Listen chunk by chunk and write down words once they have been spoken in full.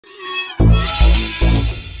Well,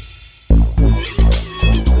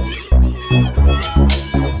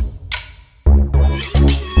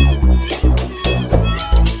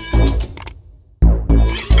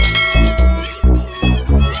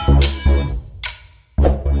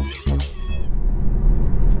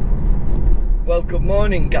 good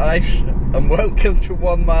morning guys, and welcome to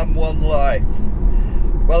One Man One Life.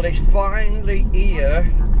 Well, it's finally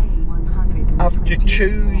here. After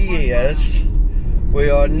 2 years, we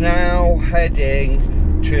are now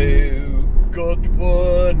heading to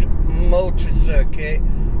Goodwood Motor Circuit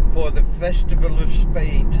for the Festival of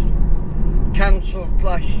Speed. Cancelled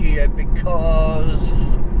last year because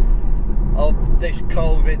of this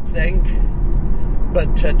COVID thing,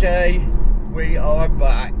 but today we are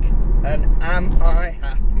back. And am I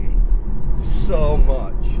happy? So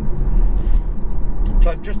much.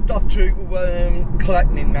 So I'm just off to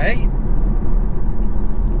collect my mate,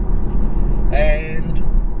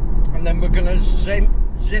 and then we're gonna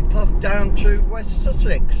zip off down to West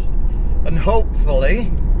Sussex, and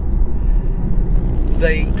hopefully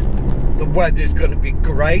the weather's gonna be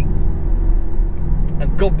great,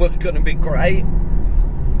 and Goodwood's gonna be great.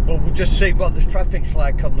 But we'll just see what the traffic's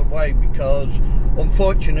like on the way, because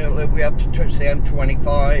unfortunately we have to touch the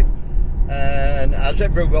M25, and as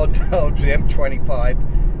everyone knows, the M25,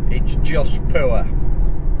 it's just poor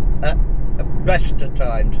at best of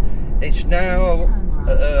times. It's now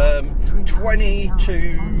 20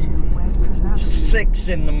 to 6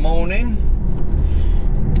 in the morning.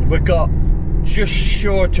 We've got just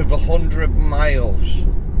short of 100 miles.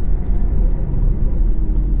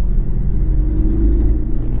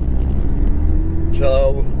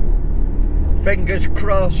 So, fingers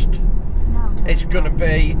crossed, it's going to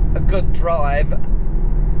be a good drive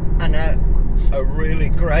and a really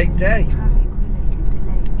great day.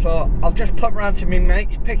 So, I'll just pop round to my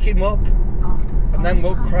mates, pick him up, and then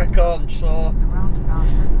we'll crack on. So,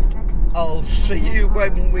 I'll see you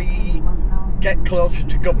when we get closer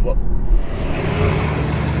to Goodwood.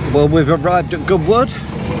 Well, we've arrived at Goodwood.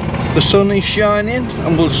 The sun is shining,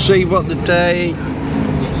 and we'll see what the day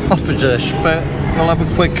offers us, but we'll have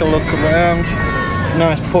a quick look around.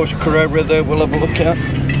 Nice Porsche Carrera there we'll have a look at.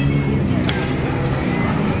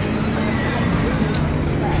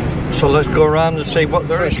 So let's go around and see what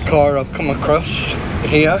there is. First car I've come across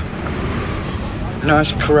here.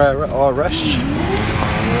 Nice Carrera RS.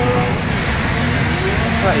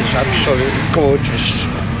 That is absolutely gorgeous.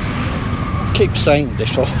 I keep saying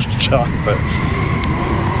this all the time, but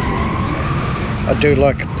I do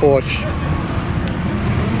like a Porsche.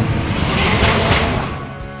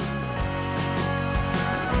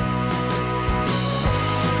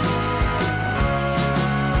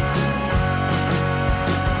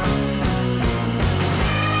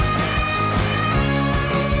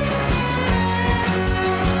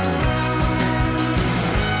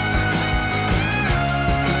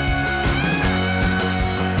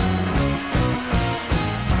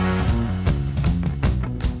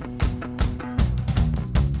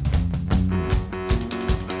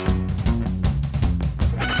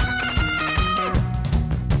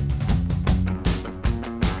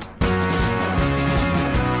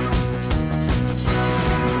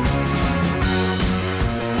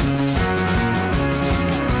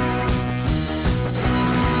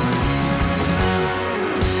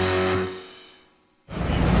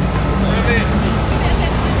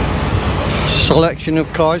 Selection of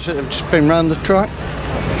cars that have just been round the track.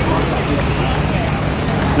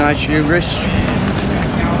 Nice Urus.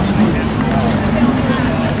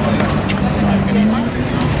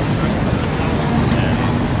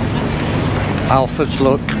 Alphas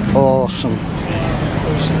look awesome.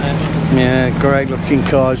 Yeah, great looking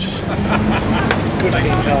cars. Good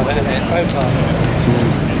looking car, isn't it? Both are.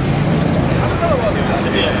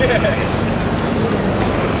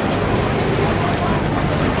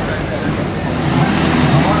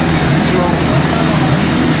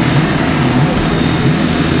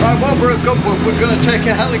 Right, while we're at Goodwood, we're going to take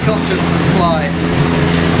a helicopter flight.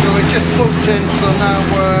 So we just booked in, so now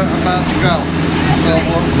we're about to go. So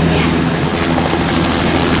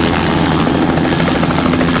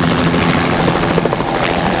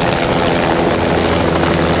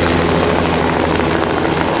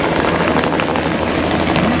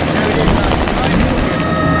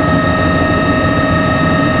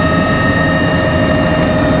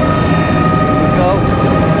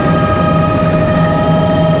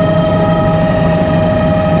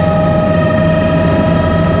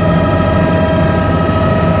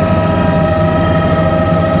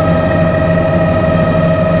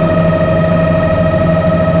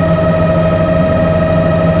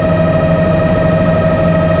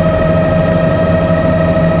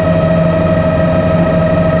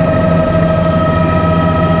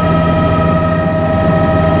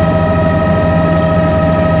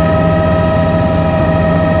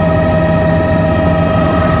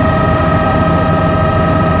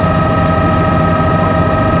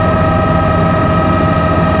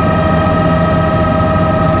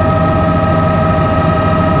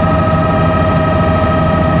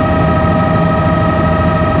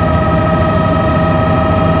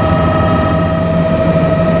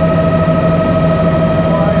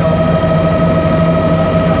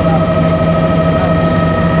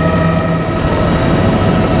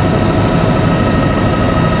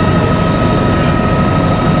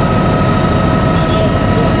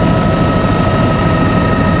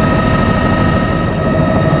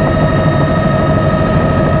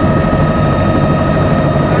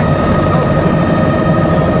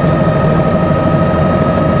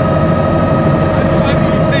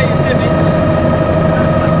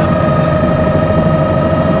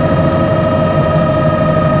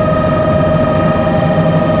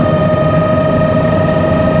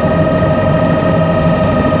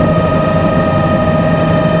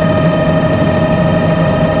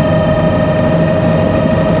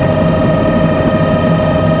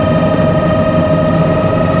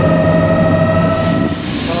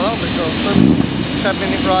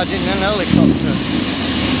riding an helicopter.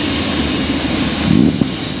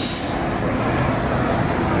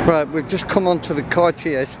 Right, we've just come onto the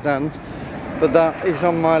Cartier stand, but that is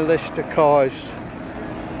on my list of cars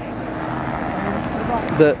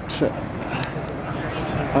that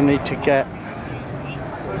I need to get.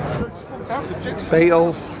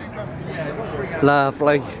 Beetle,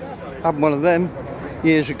 lovely. Had one of them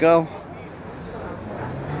years ago.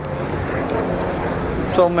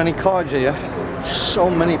 So many cars here, so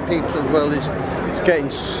many people as well. It's getting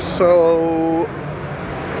so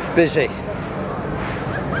busy.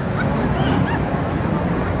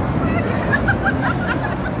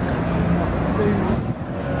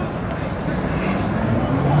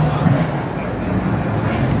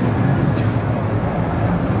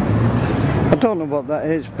 I don't know what that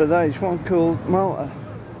is, but that is one cool motor.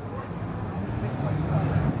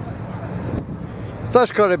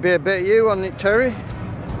 That's got to be a bit of you on it, Terry.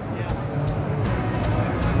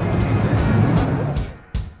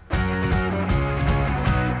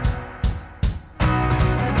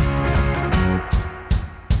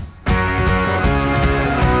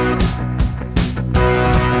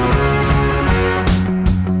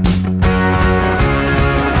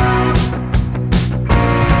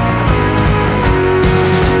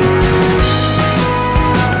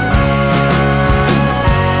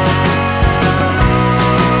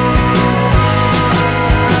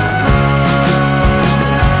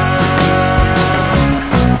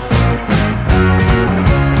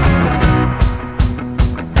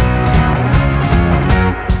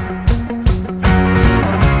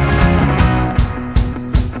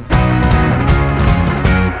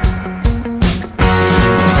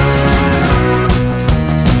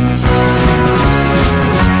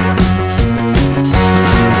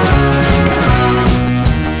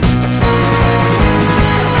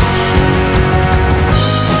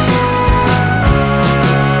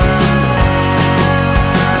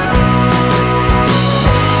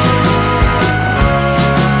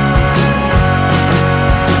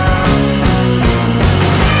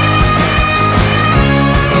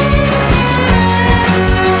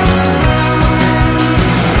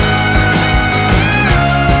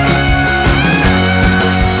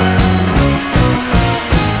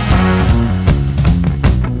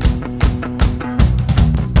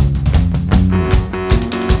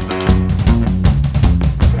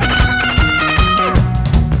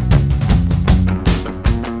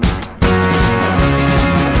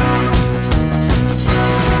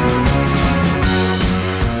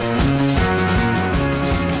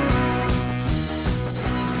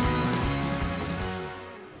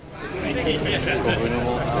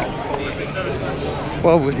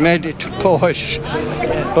 Well, we've made it to Porsche,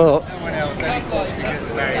 but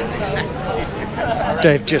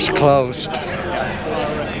they've just closed.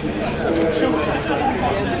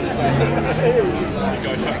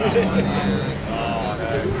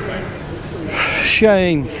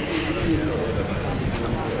 Shame.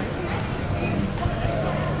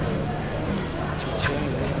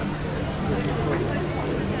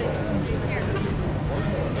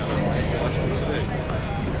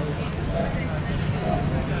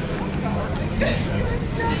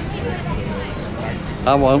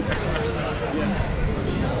 I won't.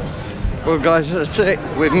 Well guys, that's it.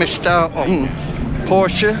 We've missed out on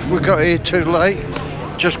Porsche. We got here too late.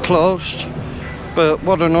 Just closed. But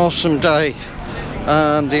what an awesome day.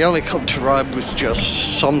 And the helicopter ride was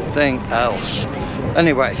just something else.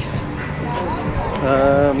 Anyway,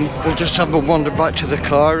 we'll just have a wander back to the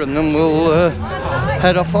car and then we'll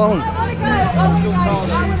head off home.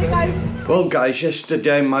 Well guys,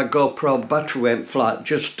 yesterday my GoPro battery went flat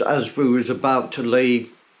just as we was about to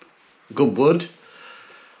leave Goodwood.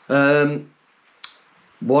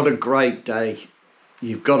 What a great day.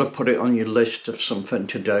 You've got to put it on your list of something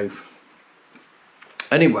to do.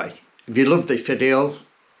 Anyway, if you loved this video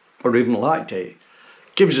or even liked it,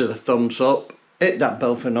 give us a thumbs up, hit that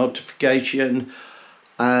bell for notification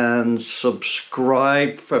and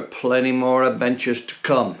subscribe for plenty more adventures to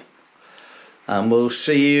come. And we'll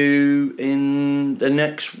see you in the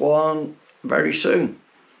next one very soon.